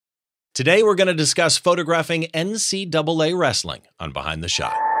Today, we're going to discuss photographing NCAA wrestling on Behind the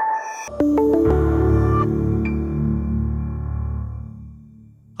Shot.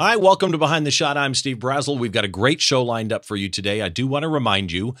 Hi, welcome to Behind the Shot. I'm Steve Brazill. We've got a great show lined up for you today. I do want to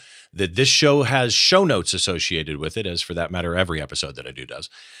remind you that this show has show notes associated with it, as for that matter, every episode that I do does.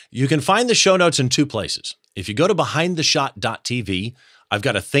 You can find the show notes in two places. If you go to behindtheshot.tv, I've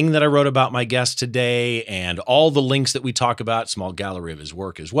got a thing that I wrote about my guest today and all the links that we talk about, small gallery of his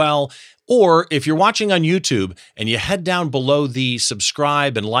work as well. Or if you're watching on YouTube and you head down below the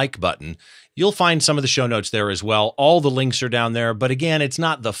subscribe and like button, you'll find some of the show notes there as well. All the links are down there. But again, it's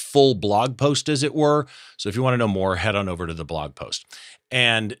not the full blog post, as it were. So if you want to know more, head on over to the blog post.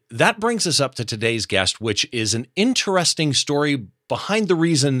 And that brings us up to today's guest, which is an interesting story behind the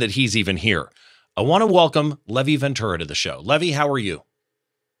reason that he's even here. I want to welcome Levi Ventura to the show. Levi, how are you?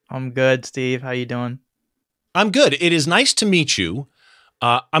 I'm good, Steve. How you doing? I'm good. It is nice to meet you.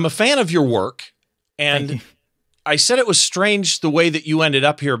 I'm a fan of your work, and I said it was strange the way that you ended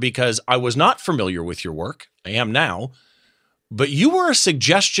up here because I was not familiar with your work. I am now. But you were a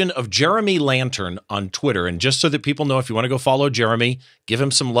suggestion of Jeremy Lantern on Twitter. And just so that people know, if you want to go follow Jeremy, give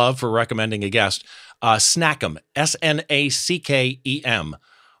him some love for recommending a guest. Snackem, S-N-A-C-K-E-M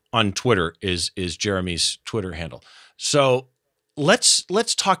on Twitter is Jeremy's Twitter handle. So let's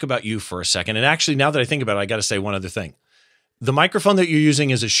talk about you for a second. And actually, now that I think about it, I got to say one other thing. The microphone that you're using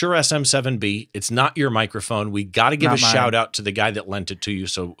is a Shure SM7B. It's not your microphone. We got to give a shout out to the guy that lent it to you.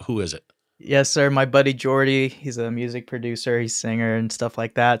 So who is it? Yes, sir. My buddy Jordy. He's a music producer. He's a singer and stuff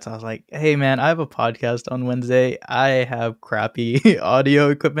like that. So I was like, hey, man, I have a podcast on Wednesday. I have crappy audio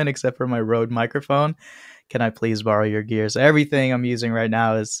equipment except for my Rode microphone. Can I please borrow your gear? So everything I'm using right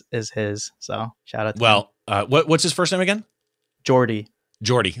now is his. So shout out to him. What's his first name again? Jordy.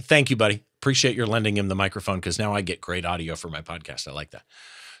 Jordy. Thank you, buddy. Appreciate your lending him the microphone because now I get great audio for my podcast. I like that.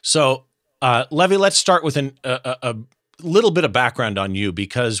 So, Levi, let's start with a little bit of background on you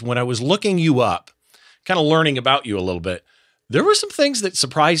because when I was looking you up, kind of learning about you a little bit, there were some things that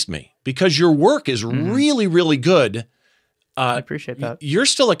surprised me because your work is really, really good. I appreciate that. You're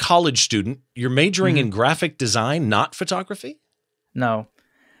still a college student. You're majoring in graphic design, not photography? No.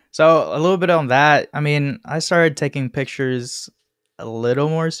 So a little bit on that. I mean, I started taking pictures a little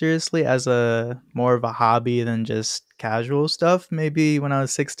more seriously as more of a hobby than just casual stuff. Maybe when I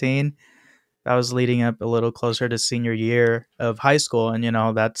was 16, I was leading up a little closer to senior year of high school. And,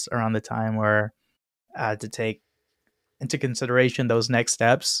 that's around the time where I had to take into consideration those next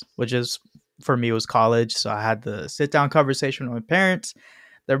steps, which is for me was college. So I had the sit down conversation with my parents.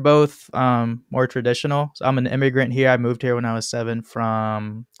 They're both more traditional. So I'm an immigrant here. I moved here when I was 7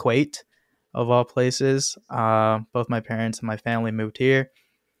 from Kuwait, of all places. Both my parents and my family moved here.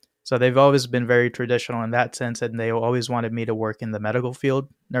 So they've always been very traditional in that sense. And they always wanted me to work in the medical field,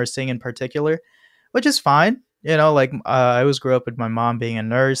 nursing in particular, which is fine. I always grew up with my mom being a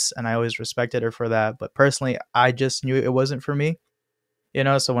nurse and I always respected her for that. But personally, I just knew it wasn't for me.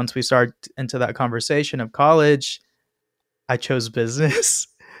 So once we start into that conversation of college, I chose business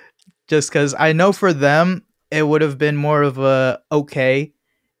just because I know for them, it would have been more of a, okay,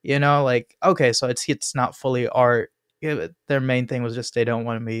 so it's not fully art. Their main thing was just they didn't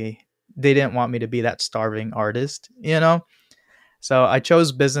want me to be that starving artist, So I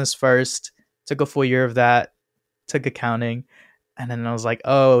chose business first, took a full year of that, took accounting, and then I was like,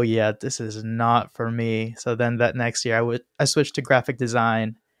 oh yeah, this is not for me. So then that next year I switched to graphic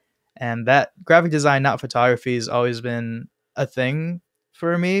design, and that graphic design, not photography, has always been a thing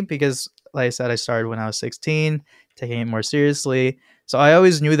for me because, like I said, I started when I was 16, taking it more seriously. So I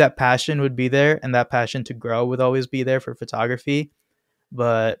always knew that passion would be there and that passion to grow would always be there for photography.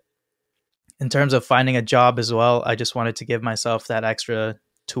 But in terms of finding a job as well, I just wanted to give myself that extra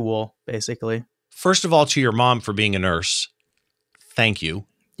tool, basically. First of all, to your mom for being a nurse, thank you.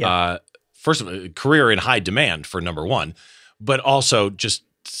 Yeah. First of all, career in high demand for number one, but also just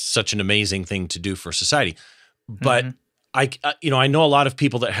such an amazing thing to do for society. But I know a lot of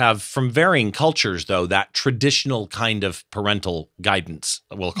people that have, from varying cultures, though, that traditional kind of parental guidance,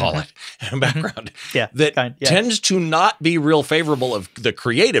 we'll call it, background, tends to not be real favorable of the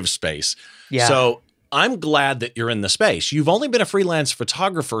creative space. Yeah. So I'm glad that you're in the space. You've only been a freelance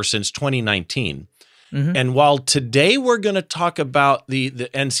photographer since 2019. And while today we're going to talk about the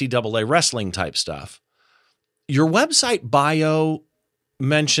NCAA wrestling type stuff, your website bio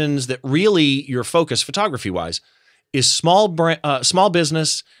mentions that really your focus photography-wise is small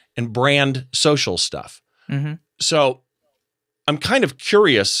business and brand social stuff. So I'm kind of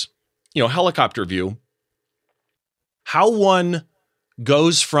curious, helicopter view, how one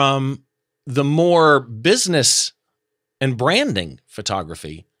goes from the more business and branding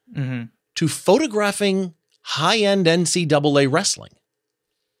photography to photographing high-end NCAA wrestling?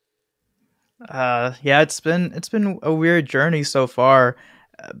 Yeah, it's been a weird journey so far.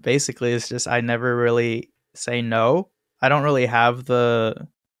 Basically, it's just I never really say no. I don't really have the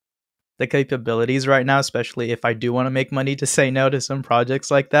capabilities right now, especially if I do want to make money, to say no to some projects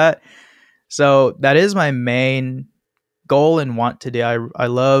like that. So that is my main goal and want to do. I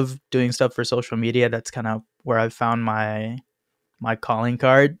love doing stuff for social media. That's kind of where I've found my calling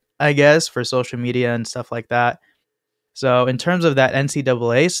card, I guess, for social media and stuff like that. So in terms of that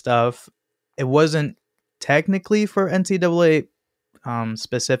NCAA stuff, it wasn't technically for NCAA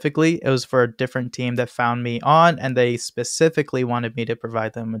specifically. It was for a different team that found me on, and they specifically wanted me to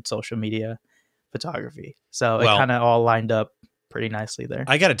provide them with social media photography. So it kind of all lined up pretty nicely there.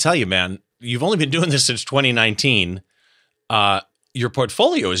 I got to tell you, man, you've only been doing this since 2019. Your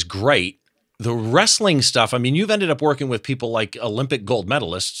portfolio is great. The wrestling stuff, I mean, you've ended up working with people like Olympic gold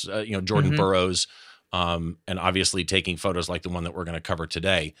medalists, Jordan Burroughs, and obviously taking photos like the one that we're going to cover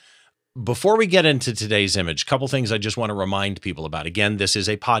today. Before we get into today's image, a couple things I just want to remind people about. Again, this is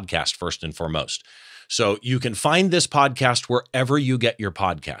a podcast first and foremost. So you can find this podcast wherever you get your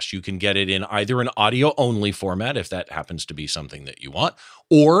podcast. You can get it in either an audio only format, if that happens to be something that you want,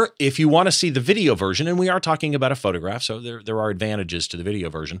 or if you want to see the video version, and we are talking about a photograph, so there are advantages to the video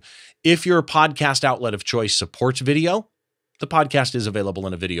version. If your podcast outlet of choice supports video, the podcast is available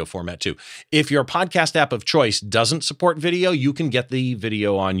in a video format too. If your podcast app of choice doesn't support video, you can get the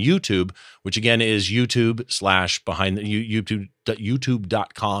video on YouTube, which again is youtube.com/behind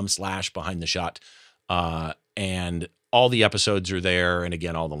the shot. And all the episodes are there. And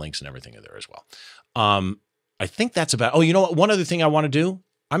again, all the links and everything are there as well. I think that's about, you know what? One other thing I want to do,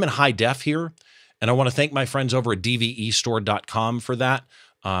 I'm in high def here, and I want to thank my friends over at dvestore.com for that.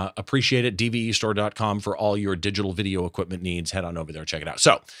 Appreciate it. dvestore.com for all your digital video equipment needs. Head on over there, check it out.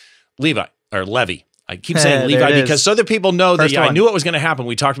 So Levi. I keep saying Levi because so that people know that I knew it was going to happen.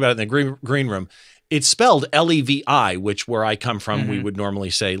 We talked about it in the green room. It's spelled Levi, which where I come from, we would normally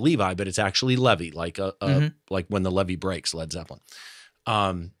say Levi, but it's actually Levy, like like When the Levee Breaks, Led Zeppelin.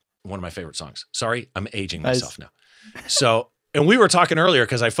 One of my favorite songs. Sorry, I'm aging myself now. So, and we were talking earlier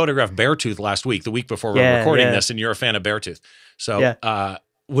because I photographed Beartooth last week, the week before we were recording this, and you're a fan of Beartooth. So,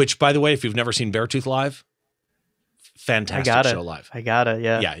 which, by the way, if you've never seen Beartooth live, fantastic show live.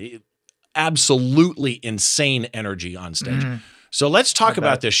 Yeah, absolutely insane energy on stage. So let's talk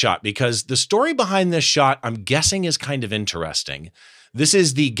about this shot, because the story behind this shot, I'm guessing, is kind of interesting. This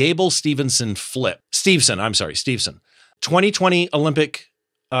is the Gable Steveson flip. Steveson. 2020 Olympic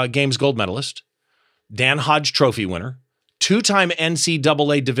Games gold medalist, Dan Hodge Trophy winner, two-time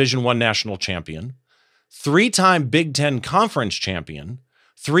NCAA Division I national champion, three-time Big Ten Conference champion,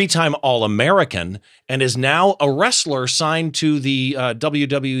 three-time All-American, and is now a wrestler signed to the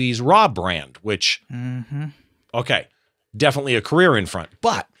WWE's Raw brand, which, okay, definitely a career in front.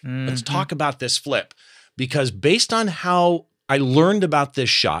 But let's talk about this flip, because based on how I learned about this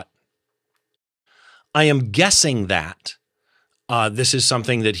shot, I am guessing that this is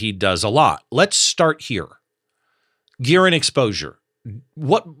something that he does a lot. Let's start here. Gear and exposure.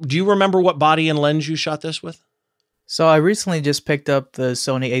 What do you remember what body and lens you shot this with? So I recently just picked up the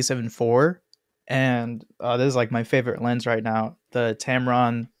Sony A7 IV, and this is like my favorite lens right now, the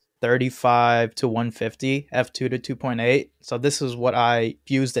Tamron 35 to 150 f2 to 2.8. So this is what I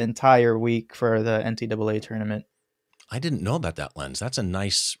used the entire week for the NCAA tournament. I didn't know about that lens. That's a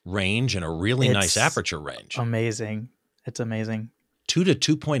nice range and a really nice aperture range. Amazing. It's amazing. 2 to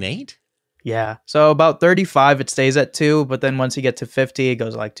 2.8? Yeah. So about 35, it stays at 2, but then once you get to 50, it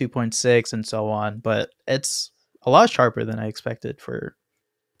goes like 2.6 and so on. But it's a lot sharper than I expected for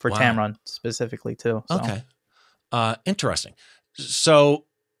Tamron specifically too. So. Okay. Interesting. So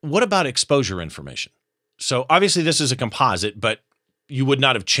what about exposure information? So obviously this is a composite, but you would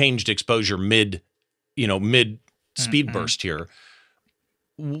not have changed exposure mid speed burst here.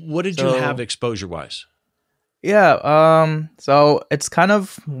 What did you have exposure wise? Yeah. So it's kind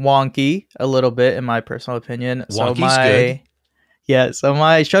of wonky a little bit in my personal opinion. Wonky's good. Yeah. So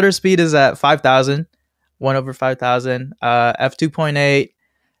my shutter speed is at 5,000, 1/5000, f2.8,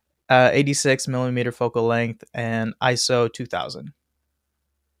 86 millimeter focal length, and ISO 2000.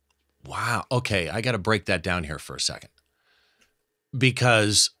 Wow. Okay. I got to break that down here for a second,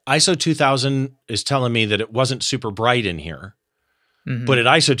 because ISO 2000 is telling me that it wasn't super bright in here, but at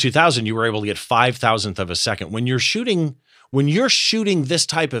ISO 2000, you were able to get 5,000th of a second. When you're shooting this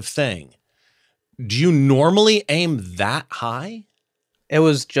type of thing, do you normally aim that high? It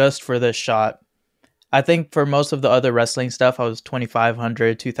was just for this shot. I think for most of the other wrestling stuff, I was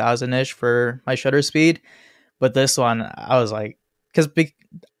 2,500, 2,000-ish for my shutter speed. But this one, I was like, because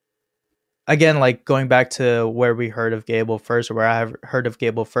again, like going back to where we heard of Gable first, or where I have heard of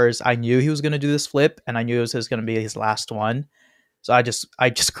Gable first, I knew he was going to do this flip, and I knew it was going to be his last one. So I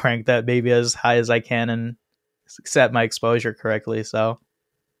just cranked that baby as high as I can and set my exposure correctly. So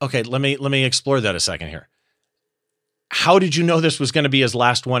Okay, let me explore that a second here. How did you know this was going to be his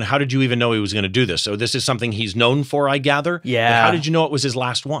last one? How did you even know he was going to do this? So this is something he's known for, I gather. yeah. But how did you know it was his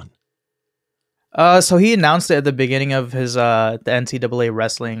last one? So he announced it at the beginning of his the NCAA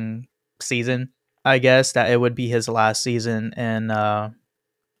wrestling season, I guess, that it would be his last season in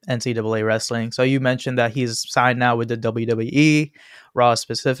NCAA wrestling. So you mentioned that he's signed now with the WWE, Raw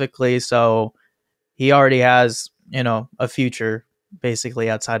specifically. So he already has, a future basically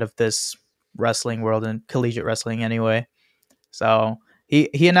outside of this wrestling world and collegiate wrestling anyway. So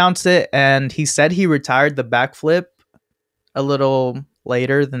he announced it, and he said he retired the backflip a little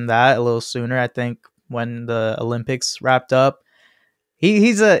later than that, a little sooner, I think, when the Olympics wrapped up.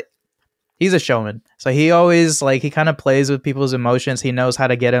 He's a showman. So he always he kind of plays with people's emotions. He knows how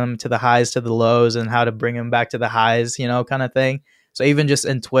to get them to the highs, to the lows, and how to bring them back to the highs, kind of thing. So even just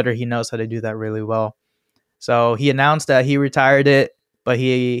in Twitter, he knows how to do that really well. So he announced that he retired it, but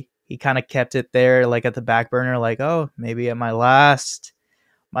he kind of kept it there, at the back burner, oh, maybe at my last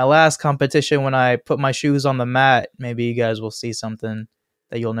competition, when I put my shoes on the mat, maybe you guys will see something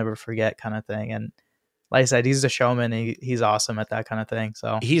that you'll never forget, kind of thing. And like I said, he's a showman. He's awesome at that kind of thing.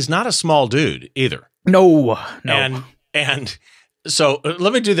 So he's not a small dude either. No. And so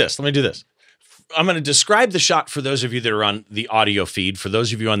let me do this. I'm going to describe the shot for those of you that are on the audio feed. For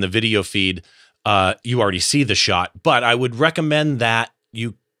those of you on the video feed, you already see the shot, but I would recommend that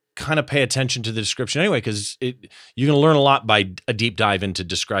you kind of pay attention to the description anyway, because you're going to learn a lot by a deep dive into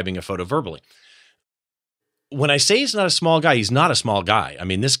describing a photo verbally. When I say he's not a small guy, he's not a small guy. I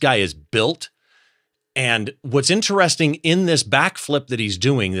mean, this guy is built. And what's interesting in this backflip that he's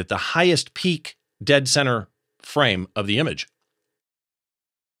doing, that the highest peak dead center frame of the image,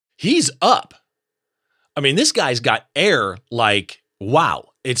 he's up. I mean, this guy's got air wow.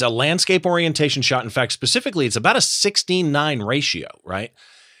 It's a landscape orientation shot. In fact, specifically, it's about a 16:9 ratio, right?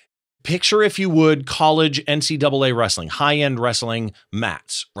 Picture, if you would, college NCAA wrestling, high-end wrestling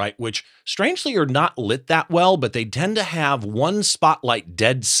mats, right? Which strangely are not lit that well, but they tend to have one spotlight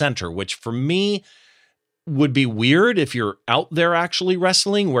dead center, which for me would be weird if you're out there actually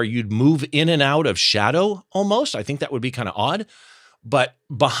wrestling, where you'd move in and out of shadow almost. I think that would be kind of odd. But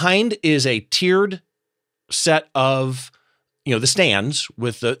behind is a tiered set of, the stands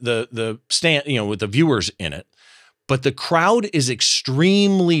with the stand, with the viewers in it. But the crowd is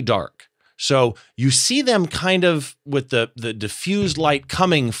extremely dark. So you see them kind of with the diffused light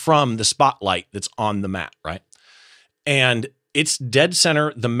coming from the spotlight that's on the mat, right? And it's dead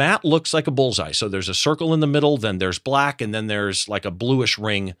center. The mat looks like a bullseye. So there's a circle in the middle, then there's black, and then there's like a bluish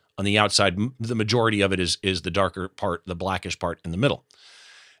ring on the outside. The majority of it is the darker part, the blackish part in the middle.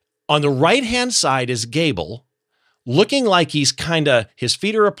 On the right-hand side is Gable, looking like he's his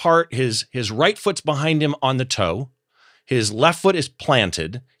feet are apart, his right foot's behind him on the toe. His left foot is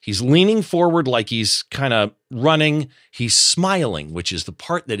planted. He's leaning forward like he's kind of running. He's smiling, which is the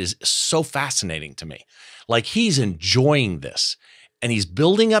part that is so fascinating to me. Like he's enjoying this, and he's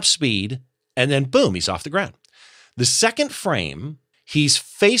building up speed, and then boom, he's off the ground. The second frame,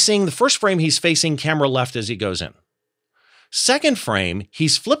 the first frame, he's facing camera left as he goes in. Second frame,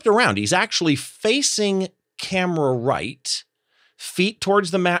 he's flipped around. He's actually facing camera right, feet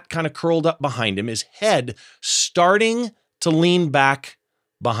towards the mat, kind of curled up behind him, his head starting to lean back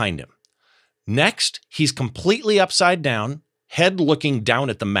behind him. Next, he's completely upside down, head looking down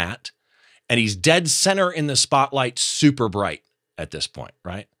at the mat, and he's dead center in the spotlight, super bright at this point,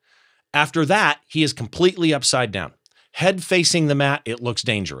 right? After that, he is completely upside down. Head facing the mat, it looks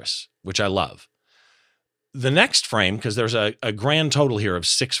dangerous, which I love. The next frame, because there's a grand total here of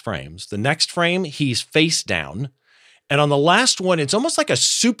 6 frames, the next frame, he's face down. And on the last one, it's almost like a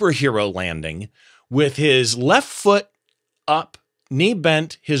superhero landing with his left foot up, knee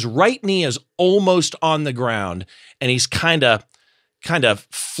bent, his right knee is almost on the ground, and he's kind of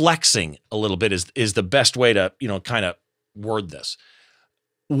flexing a little bit is the best way to, kind of word this.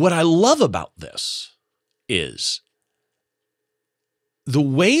 What I love about this is the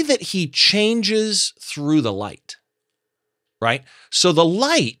way that he changes through the light, right? So the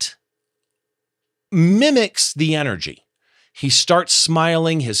light mimics the energy. He starts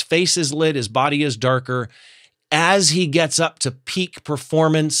smiling, his face is lit, his body is darker. As he gets up to peak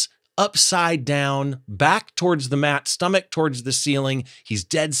performance, upside down, back towards the mat, stomach towards the ceiling, he's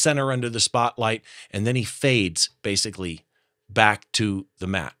dead center under the spotlight, and then he fades basically back to the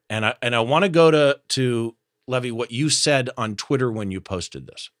mat. And I want to go to Levi, what you said on Twitter when you posted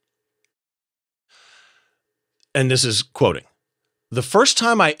this. and this is quoting, "The first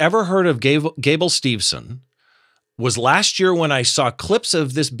time I ever heard of Gable Steveson was last year when I saw clips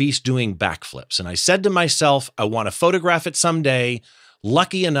of this beast doing backflips. And I said to myself, I want to photograph it someday,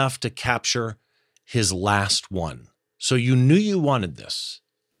 lucky enough to capture his last one." So you knew you wanted this.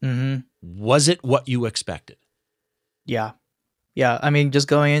 Mm-hmm. Was it what you expected? Yeah. Yeah. I mean, just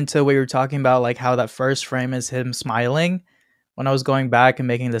going into what you were talking about, like how that first frame is him smiling. When I was going back and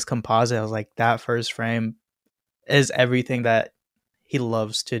making this composite, I was like, that first frame is everything that he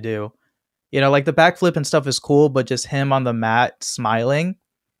loves to do. You know, like the backflip and stuff is cool, but just him on the mat smiling,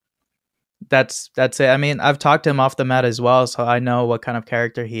 that's it. I mean, I've talked to him off the mat as well, so I know what kind of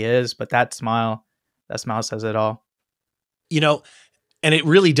character he is, but that smile says it all. You know, and it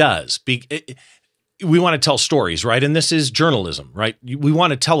really does. We want to tell stories, right? And this is journalism, right? We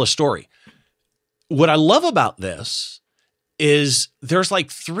want to tell a story. What I love about this is there's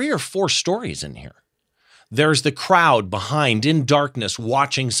like 3 or 4 stories in here. There's the crowd behind in darkness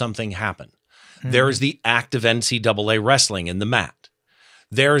watching something happen. There's the act of NCAA wrestling in the mat.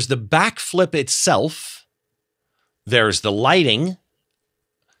 There's the backflip itself. There's the lighting.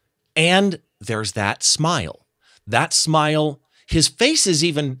 And there's that smile. That smile, his face is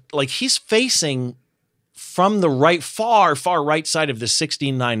even like he's facing from the far right side of the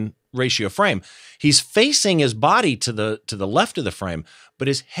 16:9 ratio frame. He's facing his body to the left of the frame, but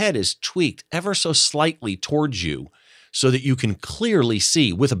his head is tweaked ever so slightly towards you so that you can clearly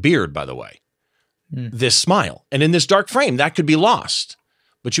see, with a beard, by the way, this smile. And in this dark frame, that could be lost.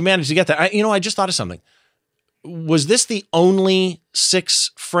 But you managed to get that. I just thought of something. Was this the only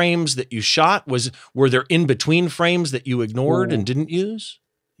 6 frames that you shot? Were there in-between frames that you ignored and didn't use?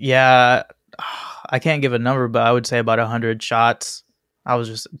 Yeah, I can't give a number, but I would say about 100 shots. I was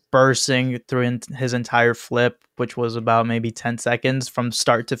just bursting through his entire flip, which was about maybe 10 seconds from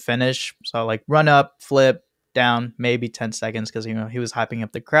start to finish. So like run up, flip, down, maybe 10 seconds because, he was hyping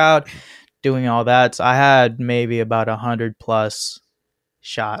up the crowd, doing all that. So I had maybe about 100 plus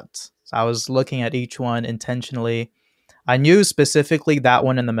shots. So I was looking at each one intentionally. I knew specifically that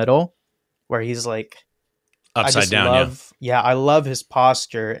one in the middle where he's like upside down. I love his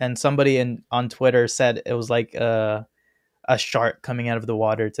posture. And somebody on Twitter said it was like a shark coming out of the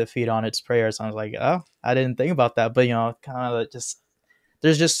water to feed on its prey. So I was like, oh, I didn't think about that. But kind of just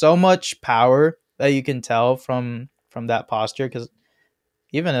there's just so much power that you can tell from that posture, because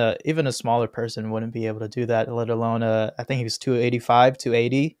even a smaller person wouldn't be able to do that, let alone I think he was 285,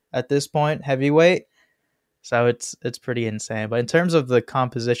 280 at this point, heavyweight. So it's pretty insane. But in terms of the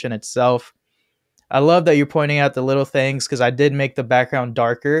composition itself, I love that you're pointing out the little things, because I did make the background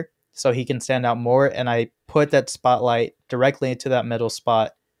darker so he can stand out more, and I put that spotlight directly into that middle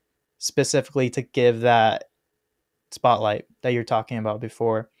spot specifically to give that spotlight that you're talking about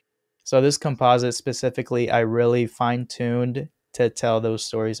before. So this composite specifically, I really fine-tuned to tell those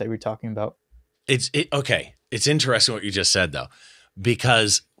stories that you're talking about. Okay. It's interesting what you just said, though,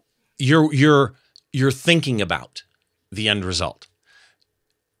 because you're thinking about the end result.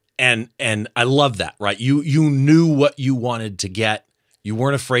 And I love that, right? You knew what you wanted to get. You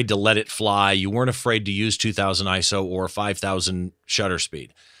weren't afraid to let it fly. You weren't afraid to use 2000 ISO or 5000 shutter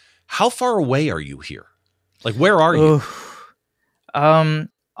speed. How far away are you here? Like, where are you?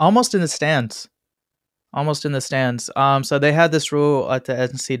 Almost in the stands. So they had this rule at the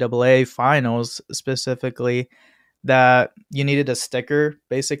NCAA finals specifically that you needed a sticker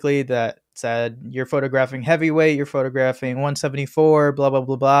basically that said you're photographing heavyweight, you're photographing 174, blah, blah,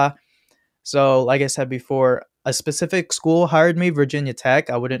 blah, blah. So like I said before, a specific school hired me, Virginia Tech.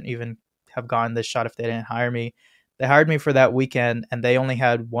 I wouldn't even have gotten this shot if they didn't hire me. They hired me for that weekend, and they only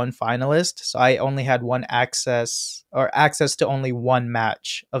had one finalist. So I only had access to only one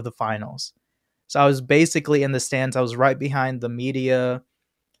match of the finals. So I was basically in the stands. I was right behind the media,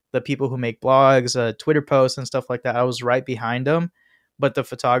 the people who make blogs, Twitter posts and stuff like that. I was right behind them, but the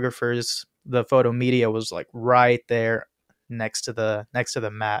photographers, the photo media was like right there next to the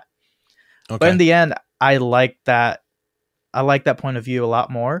mat. Okay. But in the end, I like that point of view a lot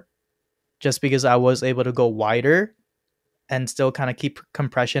more, just because I was able to go wider and still kind of keep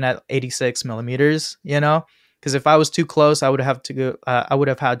compression at 86 millimeters, because if I was too close, I would have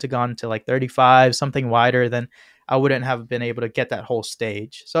had to gone to like 35, something wider, then I wouldn't have been able to get that whole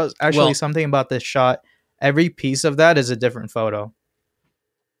stage. So it's actually something about this shot. Every piece of that is a different photo.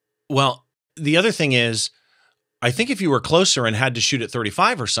 Well, the other thing is, I think if you were closer and had to shoot at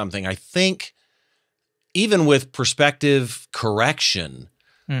 35 or something, I think even with perspective correction,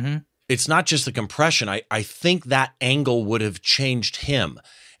 it's not just the compression. I think that angle would have changed him.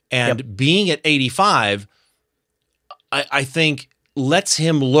 And being at 85, I think lets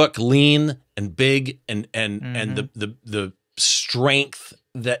him look lean and big and Mm-hmm. the strength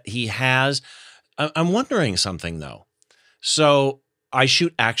that he has. I'm wondering something though. So I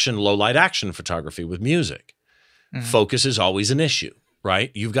shoot action, low light action photography with music. Mm-hmm. Focus is always an issue,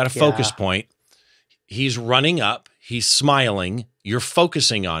 right? You've got a focus Yeah. point. He's running up. He's smiling. You're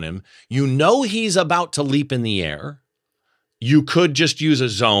focusing on him. You know he's about to leap in the air. You could just use a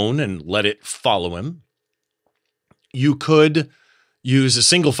zone and let it follow him. You could use a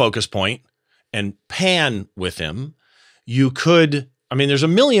single focus point and pan with him. You could, I mean, there's a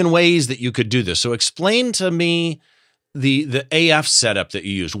million ways that you could do this. So explain to me the AF setup that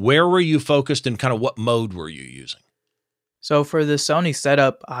you used. Where were you focused and kind of what mode were you using? So for the Sony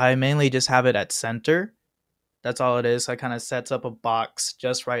setup, I mainly just have it at center. That's all it is. I kind of sets up a box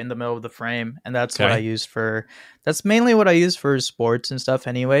just right in the middle of the frame, and that's what I use for. That's mainly what I use for sports and stuff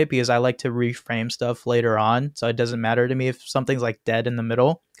anyway, because I like to reframe stuff later on. So it doesn't matter to me if something's like dead in the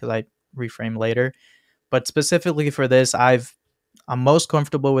middle because I reframe later. But specifically for this, I'm most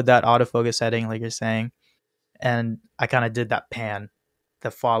comfortable with that autofocus setting, like you're saying, and I kind of did that pan,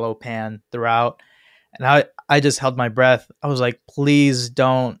 the follow pan throughout, and I just held my breath. I was like, please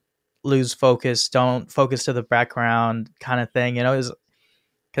don't lose focus, don't focus to the background kind of thing, you know,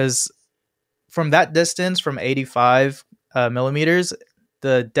 because from that distance, from 85 millimeters,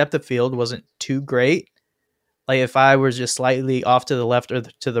 the depth of field wasn't too great. Like if I was just slightly off to the left or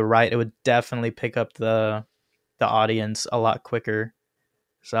to the right, it would definitely pick up the audience a lot quicker.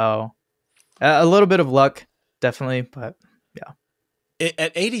 So a little bit of luck, definitely, but yeah.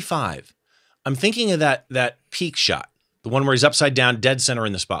 At 85, I'm thinking of that peak shot, the one where he's upside down, dead center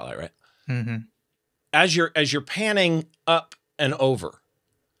in the spotlight, right? Mm-hmm. As you're panning up and over,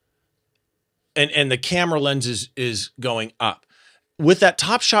 and the camera lens is going up. With that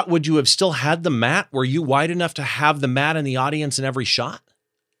top shot, would you have still had the matte? Were you wide enough to have the matte in the audience in every shot?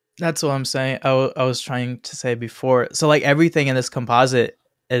 That's what I'm saying. I was trying to say before. So like everything in this composite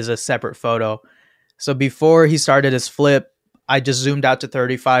is a separate photo. So before he started his flip, I just zoomed out to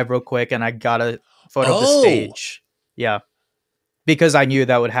 35 real quick and I got a photo of the stage. Yeah. Because I knew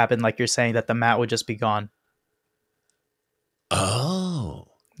that would happen, like you're saying, that the matte would just be gone. Oh.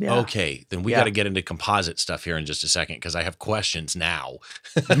 Yeah. Okay. Then we got to get into composite stuff here in just a second because I have questions now.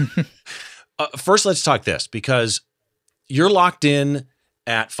 First, let's talk this because you're locked in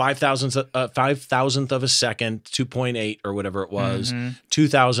at 5,000th of a second, 2.8 or whatever it was,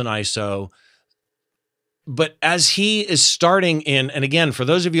 2000 ISO. But as he is starting in, and again, for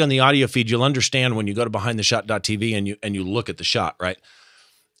those of you on the audio feed, you'll understand when you go to behindtheshot.tv and you look at the shot, right?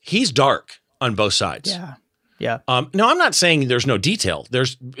 He's dark on both sides. Yeah. Yeah. No, I'm not saying there's no detail.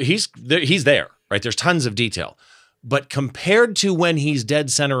 He's there, right? There's tons of detail. But compared to when he's dead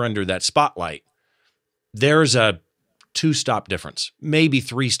center under that spotlight, there's a 2-stop difference, maybe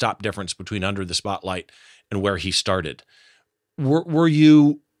 3-stop difference between under the spotlight and where he started. Were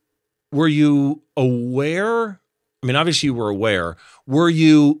you aware? I mean, obviously you were aware. Were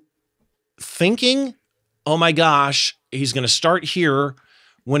you thinking, oh my gosh, he's going to start here.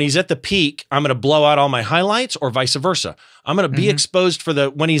 When he's at the peak, I'm going to blow out all my highlights, or vice versa. I'm going to be exposed for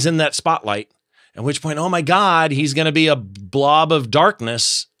when he's in that spotlight, at which point, oh my God, he's going to be a blob of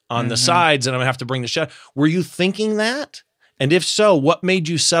darkness on the sides and I'm going to have to bring the shot. Were you thinking that? And if so, what made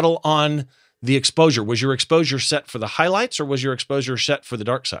you settle on the exposure? Was your exposure set for the highlights or was your exposure set for the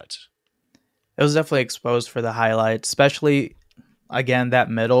dark sides? It was definitely exposed for the highlights, especially, again, that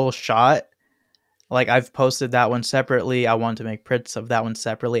middle shot. Like I've posted that one separately. I wanted to make prints of that one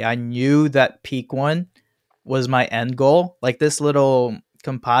separately. I knew that peak one was my end goal. Like this little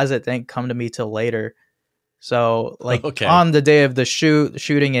composite didn't come to me till later. So like on the day of the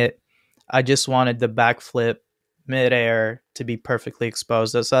shooting it, I just wanted the backflip midair to be perfectly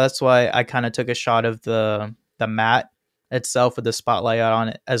exposed. So that's why I kind of took a shot of the matte itself with the spotlight on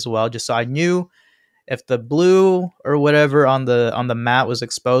it as well, just so I knew if the blue or whatever on the matte was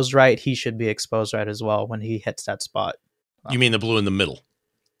exposed right, he should be exposed right as well when he hits that spot. You mean the blue in the middle?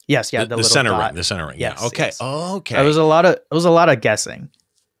 Yes, yeah, the center ring, the center ring. Yes, yeah. Okay. Yes. Oh, okay. It was a lot of guessing.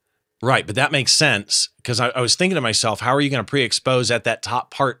 Right, but that makes sense because I was thinking to myself, how are you going to pre-expose at that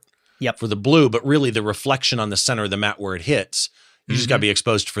top part for the blue, but really the reflection on the center of the matte where it hits, you just got to be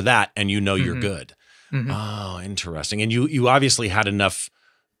exposed for that and you know you're good. Oh, interesting. And you obviously had enough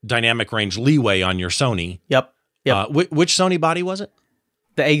dynamic range leeway on your Sony. Yep. Which Sony body was it?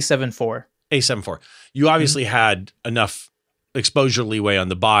 The A7 IV. A7 IV. You obviously had enough exposure leeway on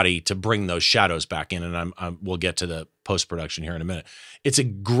the body to bring those shadows back in, and we'll get to the post-production here in a minute. It's a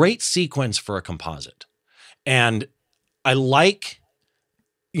great sequence for a composite. And I like,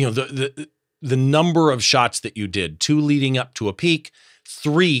 you know, the number of shots that you did, 2 leading up to a peak,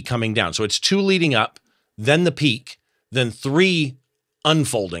 3 coming down. So it's 2 leading up, then the peak, then 3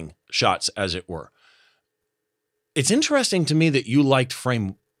 unfolding shots, as it were. It's interesting to me that you liked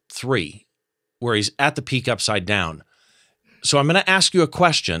frame 3, where he's at the peak upside down. So I'm going to ask you a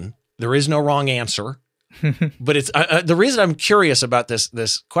question. There is no wrong answer, but it's the reason I'm curious about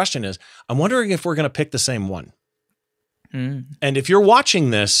this question is I'm wondering if we're going to pick the same one. And if you're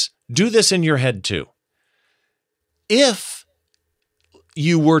watching this, do this in your head too. If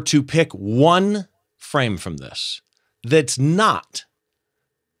you were to pick one frame from this that's not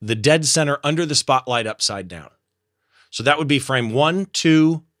the dead center under the spotlight upside down, so that would be frame 1,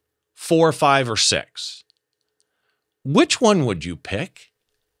 2, 4, 5, or 6. Which one would you pick?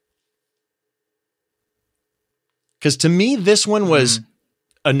 Because to me, this one was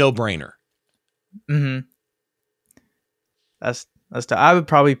a no-brainer. I would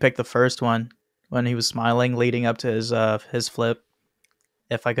probably pick the first one when he was smiling leading up to his flip,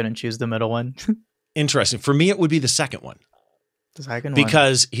 if I couldn't choose the middle one. Interesting. For me, it would be the second one. The second one.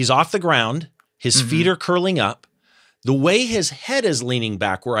 Because he's off the ground, his feet are curling up, the way his head is leaning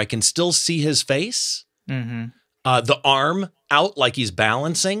back where I can still see his face, the arm out like he's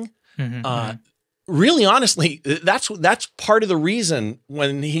balancing. Really, honestly, that's part of the reason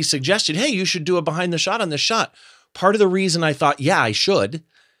when he suggested, hey, you should do a behind the shot on this shot. Part of the reason I thought, yeah, I should,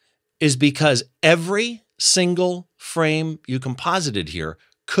 is because every single frame you composited here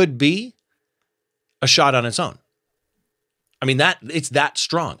could be a shot on its own. I mean, it's that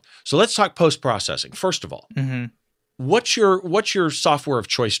strong. So let's talk post-processing. First of all, what's your software of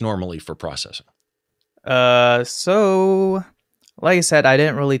choice normally for processing? So like I said, I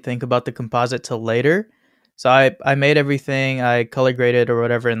didn't really think about the composite till later. So I made everything, I color graded or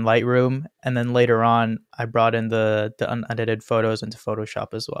whatever in Lightroom, and then later on I brought in the unedited photos into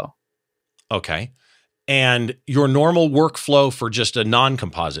Photoshop as well. Okay. And your normal workflow for just a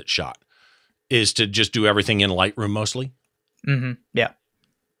non-composite shot is to just do everything in Lightroom mostly? Yeah.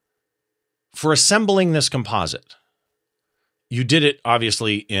 For assembling this composite, you did it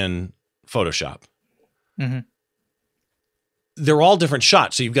obviously in Photoshop. They're all different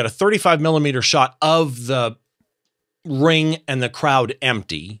shots. So you've got a 35 millimeter shot of the ring and the crowd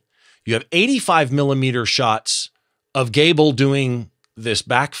empty. You have 85 millimeter shots of Gable doing this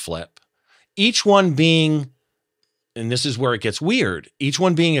backflip, each one being, and this is where it gets weird, each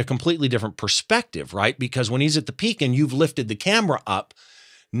one being a completely different perspective, right? Because when he's at the peak and you've lifted the camera up,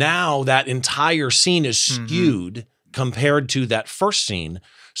 now that entire scene is skewed compared to that first scene.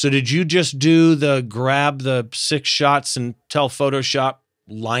 So did you just do the grab the 6 shots and tell Photoshop,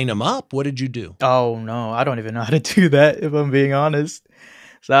 line them up? What did you do? Oh, no, I don't even know how to do that, if I'm being honest.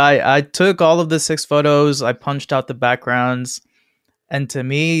 So I took all of the 6 photos, I punched out the backgrounds, and to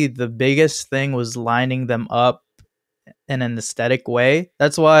me, the biggest thing was lining them up in an aesthetic way.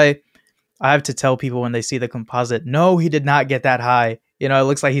 That's why I have to tell people when they see the composite, no, he did not get that high. You know, it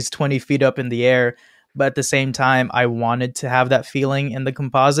looks like he's 20 feet up in the air. But at the same time, I wanted to have that feeling in the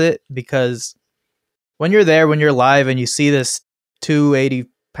composite because when you're there, when you're live and you see this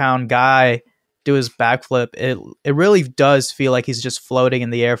 280-pound guy do his backflip, it really does feel like he's just floating in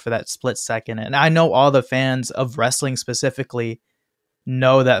the air for that split second. And I know all the fans of wrestling specifically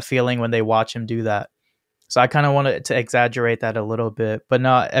know that feeling when they watch him do that. So I kind of wanted to exaggerate that a little bit, but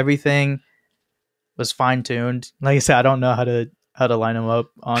no, everything was fine-tuned. Like I said, I don't know how to line them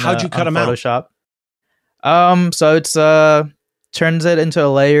up on How'd you cut them Photoshop. So it's turns it into a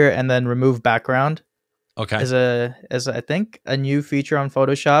layer and then remove background. Okay. As I think a new feature on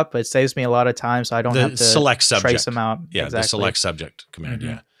Photoshop, but it saves me a lot of time, so I don't have to select subject. Trace them out. Yeah, exactly. The select subject command.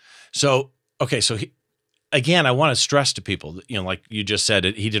 Yeah. So okay, so again, I want to stress to people, that, like you just said,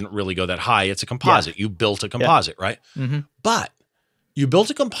 he didn't really go that high. It's a composite. Yeah. You built a composite, right? But you built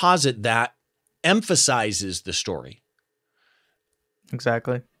a composite that emphasizes the story.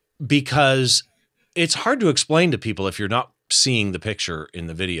 Exactly. Because it's hard to explain to people if you're not seeing the picture in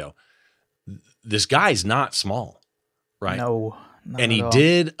the video. This guy's not small, right? No. And he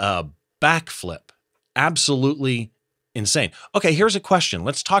did a backflip. Absolutely insane. Okay, here's a question.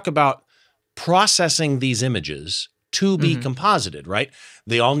 Let's talk about processing these images to be composited, right?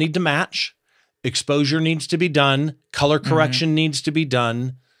 They all need to match. Exposure needs to be done. Color correction needs to be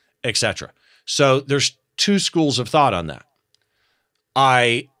done, etc. So there's 2 schools of thought on that.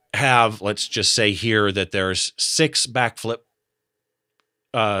 I have, let's just say here that there's 6 backflip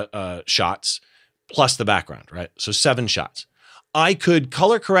shots plus the background, right? So 7 shots. I could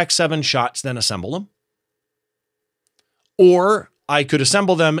color correct 7 shots, then assemble them. Or I could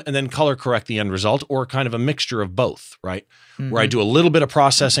assemble them and then color correct the end result, or kind of a mixture of both, right? Where I do a little bit of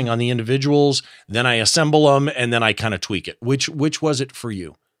processing on the individuals, then I assemble them, and then I kind of tweak it. Which was it for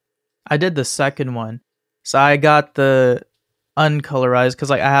you? I did the second one. So I got the uncolorized because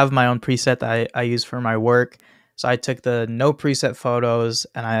like I have my own preset that I use for my work. So I took the no preset photos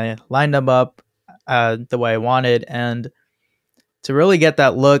and I lined them up the way I wanted. And to really get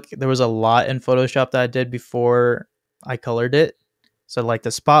that look, there was a lot in Photoshop that I did before I colored it. So like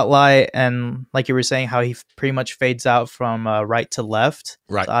the spotlight and like you were saying, how he pretty much fades out from right to left.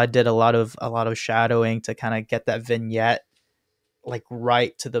 Right. So I did a lot of shadowing to kind of get that vignette like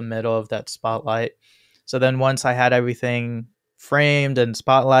right to the middle of that spotlight. So then once I had everything framed and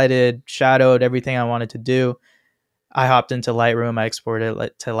spotlighted, shadowed, everything I wanted to do, I hopped into Lightroom. I exported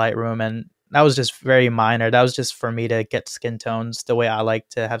it to Lightroom, and that was just very minor. That was just for me to get skin tones the way I like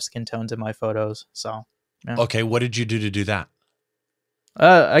to have skin tones in my photos. So, yeah. Okay, what did you do to do that?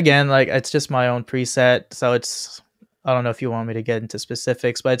 Again, like it's just my own preset. So it's, I don't know if you want me to get into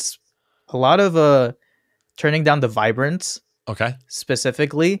specifics, but it's a lot of turning down the vibrance. Okay.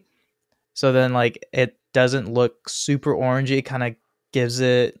 Specifically. So then like it doesn't look super orangey. It kind of gives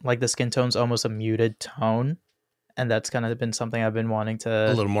it like the skin tone's almost a muted tone. And that's kind of been something I've been wanting to...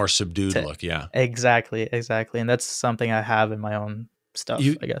 A little more subdued look, yeah. Exactly. And that's something I have in my own stuff,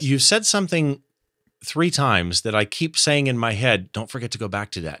 I guess. You said something 3 times that I keep saying in my head, don't forget to go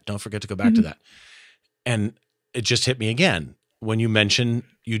back to that. Don't forget to go back to that. And it just hit me again when you mentioned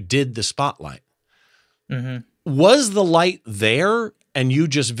you did the spotlight. Was the light there and you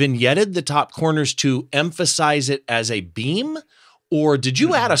just vignetted the top corners to emphasize it as a beam? Or did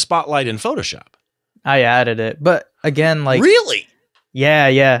you add a spotlight in Photoshop? I added it. But again, like... Really? Yeah,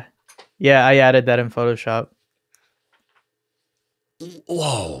 I added that in Photoshop.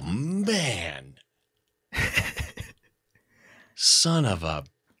 Whoa, man. Son of a...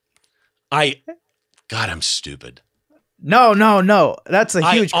 God, I'm stupid. No. That's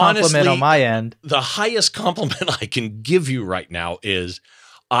a huge compliment honestly, on my end. The highest compliment I can give you right now is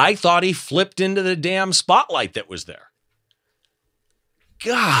I thought he flipped into the damn spotlight that was there.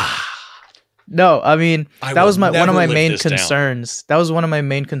 God. No, I mean, that was one of my main concerns. Down. That was one of my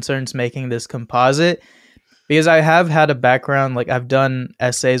main concerns making this composite, because I have had a background, like I've done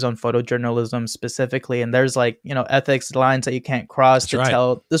essays on photojournalism specifically, and there's like, ethics lines that you can't cross to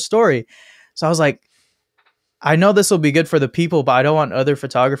tell the story. So I was like, I know this will be good for the people, but I don't want other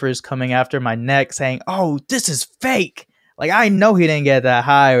photographers coming after my neck saying, oh, this is fake. Like, I know he didn't get that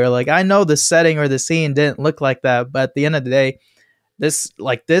high, or like, I know the setting or the scene didn't look like that. But at the end of the day, this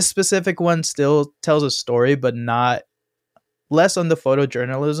specific one still tells a story, but not less on the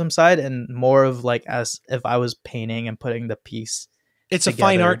photojournalism side and more of like as if I was painting and putting the piece. It's together. A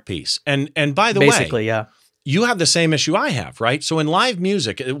fine art piece. And by the basically, yeah. You have the same issue I have, right? So in live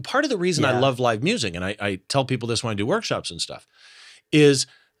music, part of the reason I love live music, and I tell people this when I do workshops and stuff, is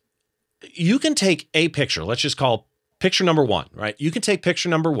you can take a picture, let's just call picture number 1, right? You can take picture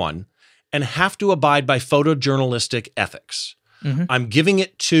number 1 and have to abide by photojournalistic ethics. I'm giving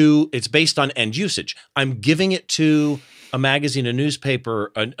it to, it's based on end usage. I'm giving it to a magazine, a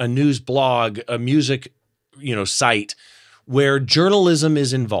newspaper, a news blog, a music, site where journalism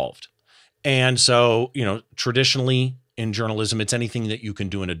is involved. And so, traditionally in journalism, it's anything that you can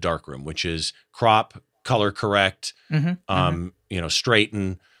do in a darkroom, which is crop, color correct,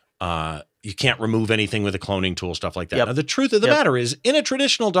 straighten. You can't remove anything with a cloning tool, stuff like that. Now, the truth of the matter is, in a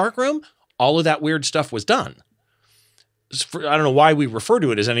traditional darkroom, all of that weird stuff was done. I don't know why we refer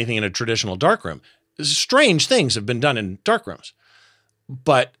to it as anything in a traditional darkroom. Strange things have been done in darkrooms.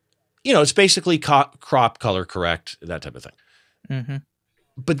 But, it's basically crop, color correct, that type of thing.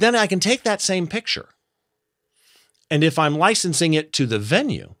 But then I can take that same picture, and if I'm licensing it to the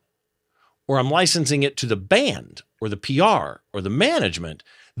venue, or I'm licensing it to the band, or the PR, or the management,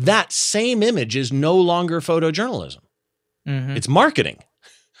 that same image is no longer photojournalism. It's marketing.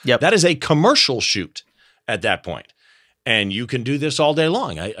 That is a commercial shoot at that point. And you can do this all day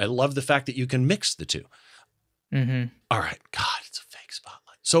long. I love the fact that you can mix the two. All right. God, it's a fake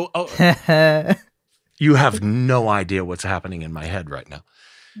spotlight. So you have no idea what's happening in my head right now.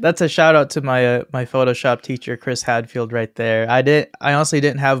 That's a shout out to my my Photoshop teacher, Chris Hadfield, right there. I honestly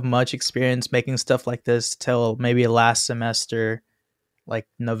didn't have much experience making stuff like this till maybe last semester, like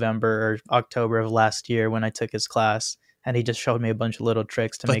November or October of last year when I took his class. And he just showed me a bunch of little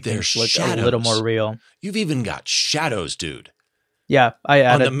tricks to make things look a little more real. You've even got shadows, dude. Yeah, I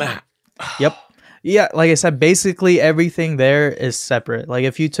added on the map. Yeah, like I said, basically everything there is separate. Like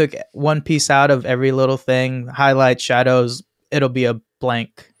if you took one piece out of every little thing, highlight, shadows, it'll be a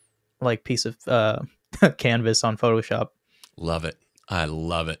blank like piece of canvas on Photoshop. Love it. I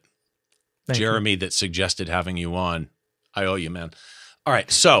love it. Thank you. Jeremy that suggested having you on. I owe you, man. All right.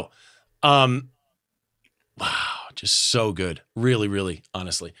 So, wow, just so good. Really, really,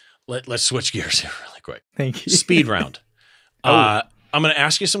 honestly. Let's switch gears here really quick. Thank you. Speed round. Oh. I'm going to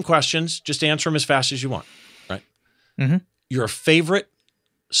ask you some questions. Just answer them as fast as you want. Right. Mm-hmm. Your favorite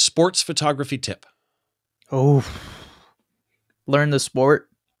sports photography tip? Oh, learn the sport.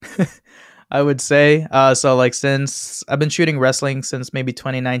 I would say. So like since I've been shooting wrestling since maybe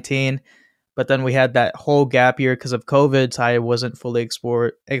 2019, but then we had that whole gap year because of COVID, so I wasn't fully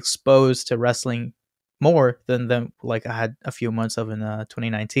exposed to wrestling more than like I had a few months of in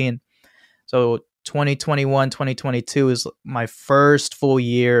 2019. So 2021, 2022 is my first full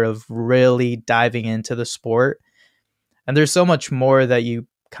year of really diving into the sport. And there's so much more that you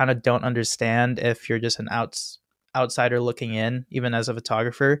kind of don't understand if you're just an outsider looking in, even as a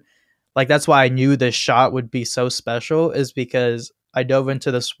photographer. Like that's why I knew this shot would be so special, is because I dove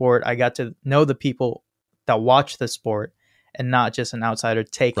into the sport. I got to know the people that watch the sport and not just an outsider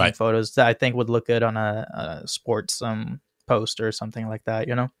taking photos that I think would look good on a sports post or something like that,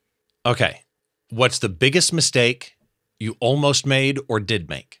 you know? Okay. What's the biggest mistake you almost made or did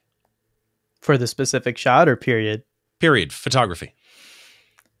make? For the specific shot or period? Period. Photography.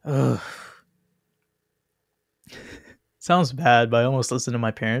 Ugh. Sounds bad, but I almost listened to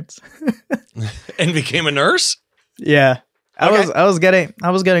my parents. And became a nurse? Yeah. Okay. I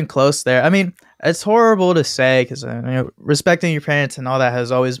was getting close there. I mean, it's horrible to say because respecting your parents and all that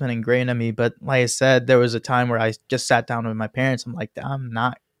has always been ingrained in me. But like I said, there was a time where I just sat down with my parents. I'm like, I'm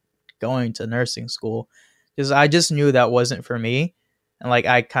not going to nursing school because I just knew that wasn't for me. And like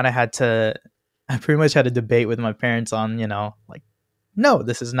I pretty much had a debate with my parents on, like, no,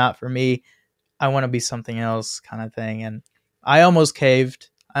 this is not for me. I want to be something else kind of thing. And I almost caved.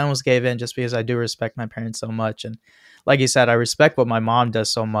 I almost gave in just because I do respect my parents so much. And like you said, I respect what my mom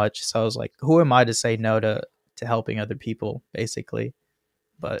does so much. So I was like, who am I to say no to helping other people, basically?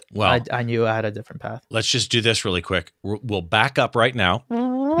 But well, I knew I had a different path. Let's just do this really quick. We'll back up right now.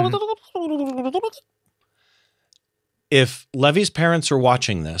 If Levi's parents are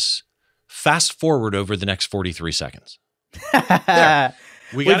watching this, fast forward over the next 43 seconds. There.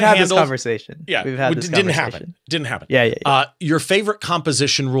 We've had this conversation. Yeah, we've had this conversation. Didn't happen. Yeah. Your favorite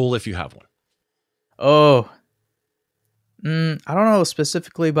composition rule, if you have one? Oh, I don't know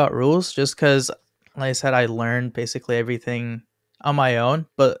specifically about rules, just because, like I said, I learned basically everything on my own.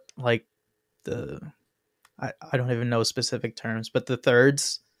 But like I don't even know specific terms, but the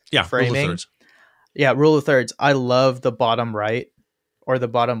thirds, framing, rule of thirds. Yeah, rule of thirds. I love the bottom right or the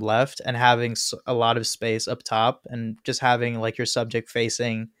bottom left and having a lot of space up top and just having like your subject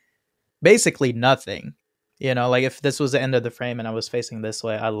facing basically nothing. Like if this was the end of the frame and I was facing this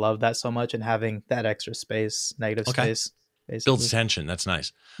way, I love that so much, and having that extra space, negative space. Basically. Builds tension. That's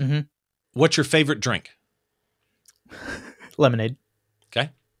nice. Mm-hmm. What's your favorite drink? Lemonade.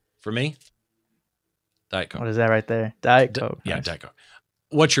 Okay. For me, Diet Coke. What is that right there? Diet Coke. Yeah, nice. Diet Coke.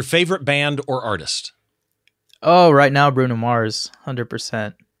 What's your favorite band or artist? Oh, right now, Bruno Mars,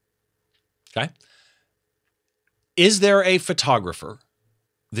 100%. Okay. Is there a photographer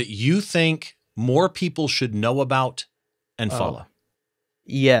that you think more people should know about and follow?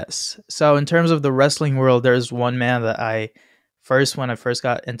 Yes. So in terms of the wrestling world, there's one man that when I first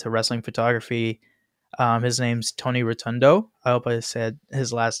got into wrestling photography, his name's Tony Rotundo. I hope I said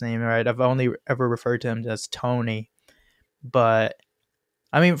his last name right. I've only ever referred to him as Tony. But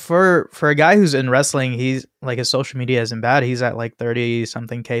I mean, for a guy who's in wrestling, he's like, his social media isn't bad. He's at like 30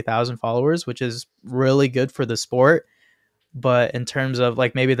 something thousand followers, which is really good for the sport. But in terms of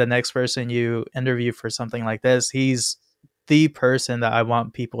like maybe the next person you interview for something like this, he's the person that I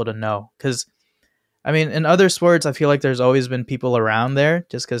want people to know. Because I mean, in other sports, I feel like there's always been people around there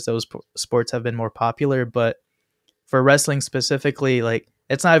just because those sports have been more popular. But for wrestling specifically, like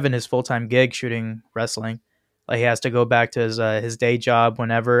it's not even his full-time gig shooting wrestling. Like he has to go back to his day job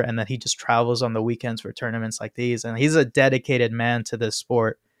whenever, and then he just travels on the weekends for tournaments like these. And he's a dedicated man to this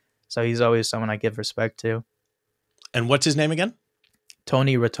sport. So he's always someone I give respect to. And what's his name again?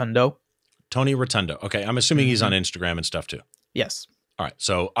 Tony Rotundo. Tony Rotundo. Okay. I'm assuming he's on Instagram and stuff too. Yes. All right.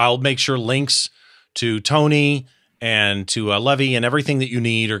 So I'll make sure links to Tony and to Levi and everything that you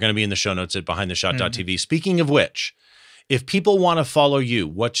need are going to be in the show notes at behindtheshot.tv. Speaking of which, if people want to follow you,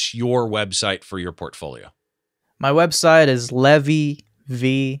 what's your website for your portfolio? My website is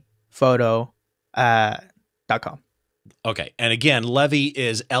levivphoto.com. Okay. And again, Levi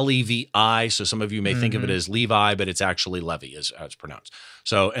is Levi. So some of you may think of it as Levi, but it's actually Levi as how it's pronounced.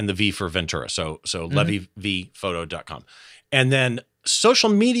 So, and the V for Ventura. So levivphoto.com. And then Social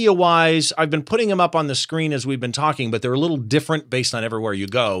media wise, I've been putting them up on the screen as we've been talking, but they're a little different based on everywhere you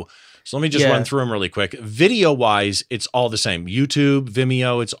go. So let me just run through them really quick. Video wise, it's all the same. YouTube,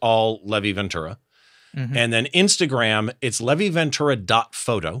 Vimeo, it's all Levi Ventura. And then Instagram, it's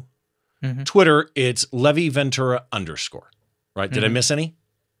leviventura.photo. Twitter, it's Levi Ventura _. Right? Did I miss any?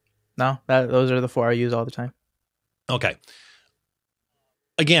 No, those are the 4 I use all the time. Okay.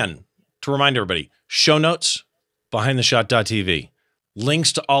 Again, to remind everybody, show notes, behindtheshot.tv,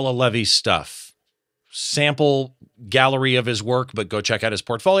 links to all of Levi's stuff, sample gallery of his work, but go check out his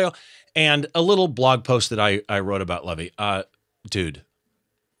portfolio, and a little blog post that I wrote about Levi. Dude,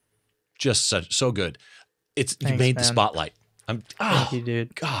 just so good. Thanks, you made the spotlight. Thank you,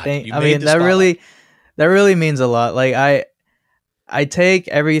 dude. God, that really means a lot. Like I take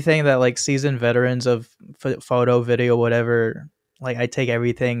everything that like seasoned veterans of photo, video, whatever. Like I take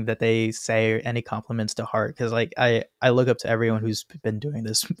everything that they say, any compliments to heart, because like I look up to everyone who's been doing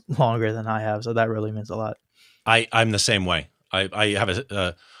this longer than I have. So that really means a lot. I'm the same way. I have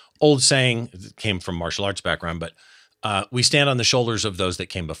a old saying that came from martial arts background, but we stand on the shoulders of those that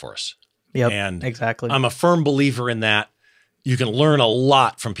came before us. Yep, and exactly. I'm a firm believer in that. You can learn a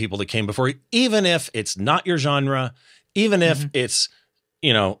lot from people that came before you, even if it's not your genre, even if it's,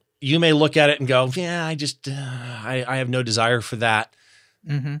 you may look at it and go, yeah, I have no desire for that.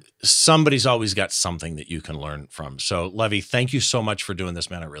 Somebody's always got something that you can learn from. So Levi, thank you so much for doing this,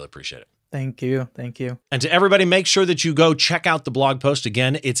 man. I really appreciate it. Thank you. Thank you. And to everybody, make sure that you go check out the blog post.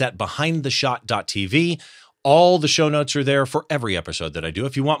 Again, it's at behindtheshot.tv. All the show notes are there for every episode that I do.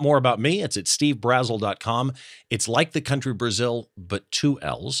 If you want more about me, it's at stevebrazill.com. It's like the country Brazill, but 2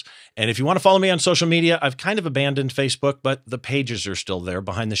 L's. And if you want to follow me on social media, I've kind of abandoned Facebook, but the pages are still there.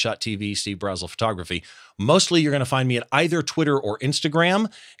 Behind the Shot TV, Steve Brazill Photography. Mostly you're going to find me at either Twitter or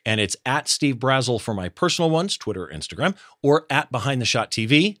Instagram, and it's at Steve Brazill for my personal ones, Twitter or Instagram, or at Behind the Shot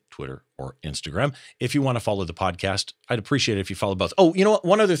TV, Twitter or Instagram. If you want to follow the podcast, I'd appreciate it if you follow both. Oh, you know what?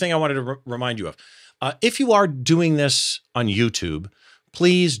 One other thing I wanted to remind you of. If you are doing this on YouTube,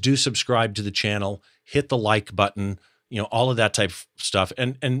 please do subscribe to the channel, hit the like button, all of that type of stuff,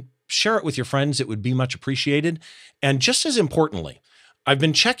 and share it with your friends. It would be much appreciated. And just as importantly, I've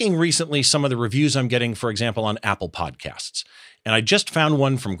been checking recently some of the reviews I'm getting, for example, on Apple Podcasts. And I just found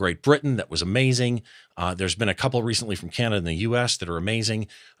one from Great Britain that was amazing. There's been a couple recently from Canada and the US that are amazing.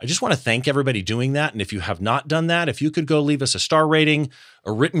 I just want to thank everybody doing that. And if you have not done that, if you could go leave us a star rating,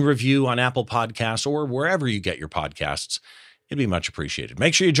 a written review on Apple Podcasts, or wherever you get your podcasts, it'd be much appreciated.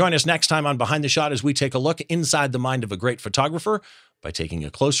 Make sure you join us next time on Behind the Shot as we take a look inside the mind of a great photographer by taking a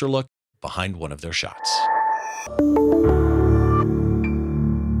closer look behind one of their shots.